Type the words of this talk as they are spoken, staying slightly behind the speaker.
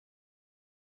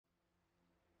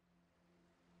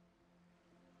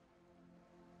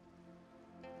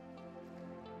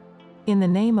In the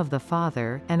name of the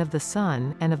Father, and of the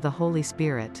Son, and of the Holy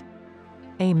Spirit.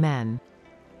 Amen.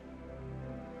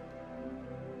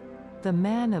 The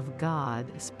man of God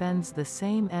spends the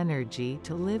same energy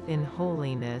to live in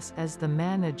holiness as the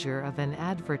manager of an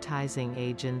advertising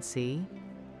agency,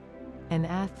 an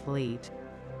athlete,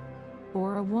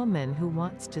 or a woman who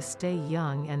wants to stay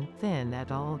young and thin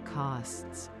at all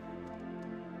costs.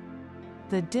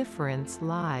 The difference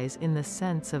lies in the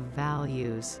sense of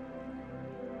values.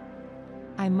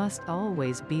 I must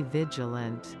always be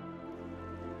vigilant.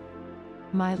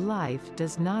 My life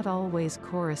does not always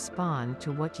correspond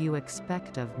to what you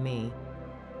expect of me.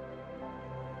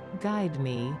 Guide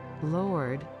me,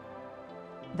 Lord,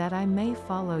 that I may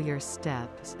follow your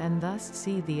steps and thus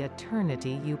see the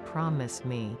eternity you promise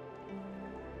me.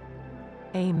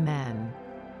 Amen.